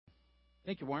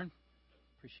Thank you, Warren.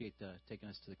 Appreciate taking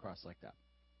us to the cross like that.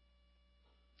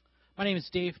 My name is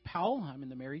Dave Powell. I'm in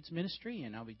the Marrieds Ministry,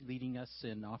 and I'll be leading us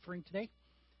in offering today.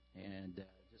 And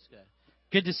just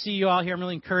good to see you all here. I'm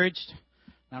really encouraged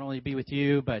not only to be with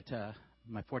you, but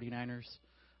my 49ers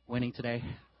winning today.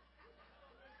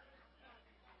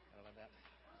 I love that.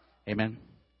 Amen.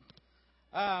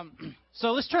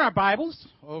 So let's turn our Bibles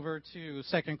over to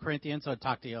 2 Corinthians. I'll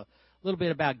talk to you a little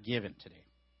bit about giving today.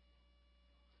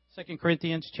 2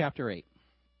 Corinthians chapter 8.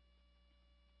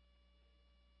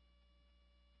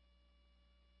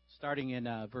 Starting in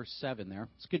verse 7 there.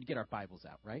 It's good to get our Bibles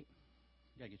out, right?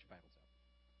 You got to get your Bibles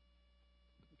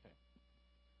out. Okay.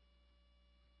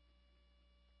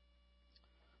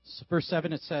 So verse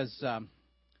 7, it says,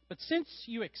 But since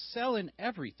you excel in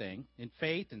everything, in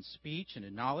faith and speech and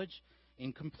in knowledge,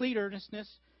 in complete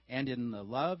earnestness, and in the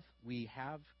love we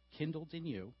have kindled in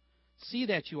you, see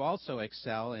that you also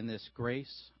excel in this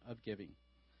grace of giving.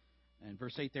 And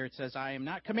verse 8 there, it says, I am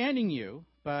not commanding you,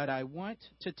 but I want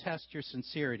to test your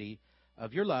sincerity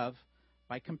of your love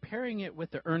by comparing it with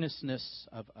the earnestness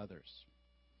of others.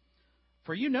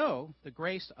 For you know the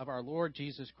grace of our Lord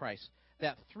Jesus Christ,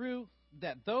 that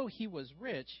though he was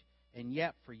rich, and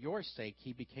yet for your sake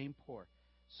he became poor,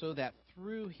 so that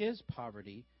through his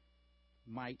poverty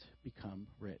might become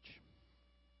rich.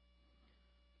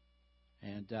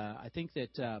 And I think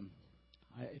that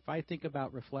if I think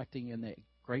about reflecting in the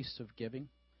grace of giving,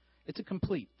 it's a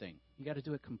complete thing. You got to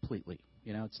do it completely.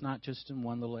 You know, it's not just in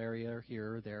one little area or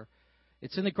here or there.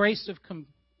 It's in the grace of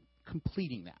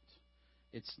completing that.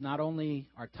 It's not only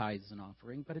our tithes and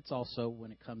offering, but it's also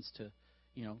when it comes to,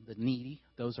 you know, the needy,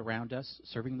 those around us,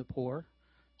 serving the poor.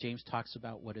 James talks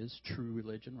about what is true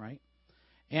religion, right?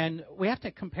 And we have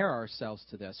to compare ourselves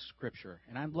to this scripture.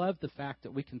 And I love the fact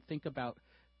that we can think about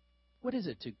what is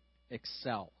it to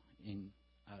excel in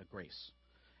grace.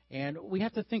 And we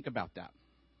have to think about that.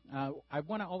 I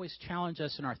want to always challenge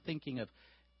us in our thinking of,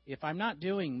 if I'm not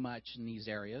doing much in these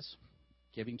areas,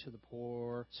 giving to the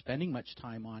poor, spending much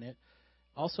time on it,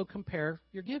 also compare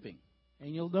your giving.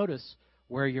 And you'll notice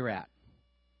where you're at.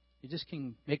 You just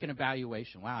can make an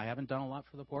evaluation. Wow, I haven't done a lot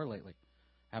for the poor lately.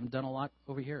 I haven't done a lot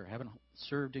over here. I haven't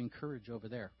served and encouraged over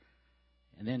there.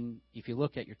 And then if you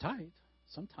look at your tithe,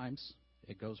 sometimes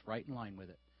it goes right in line with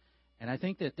it. And I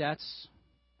think that that's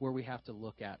where we have to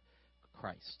look at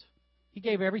Christ. He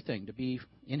gave everything to be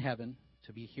in heaven,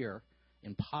 to be here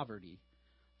in poverty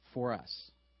for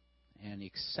us. And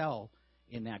excel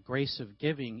in that grace of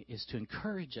giving is to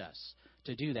encourage us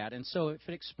to do that. And so if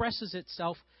it expresses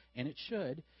itself, and it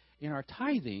should, in our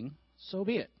tithing, so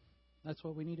be it. That's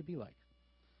what we need to be like.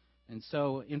 And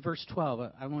so in verse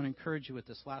 12, I want to encourage you with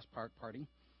this last parting.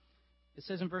 It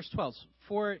says in verse 12,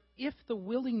 For if the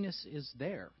willingness is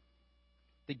there,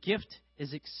 the gift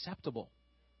is acceptable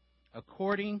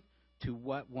according to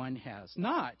what one has,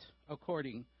 not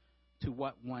according to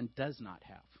what one does not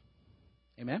have.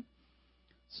 Amen?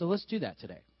 So let's do that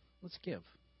today. Let's give.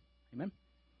 Amen?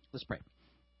 Let's pray.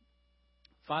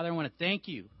 Father, I want to thank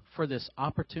you for this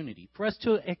opportunity, for us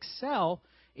to excel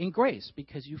in grace,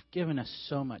 because you've given us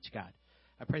so much, God.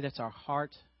 I pray that's our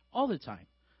heart all the time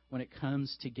when it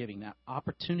comes to giving, that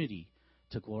opportunity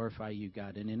to glorify you,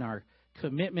 God. And in our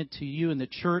commitment to you in the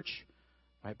church,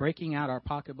 by breaking out our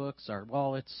pocketbooks, our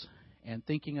wallets, and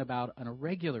thinking about on a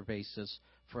regular basis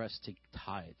for us to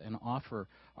tithe and offer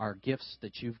our gifts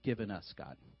that you've given us,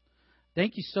 God.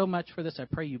 Thank you so much for this. I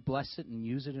pray you bless it and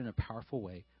use it in a powerful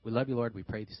way. We love you, Lord. We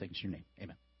pray these things in your name.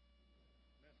 Amen.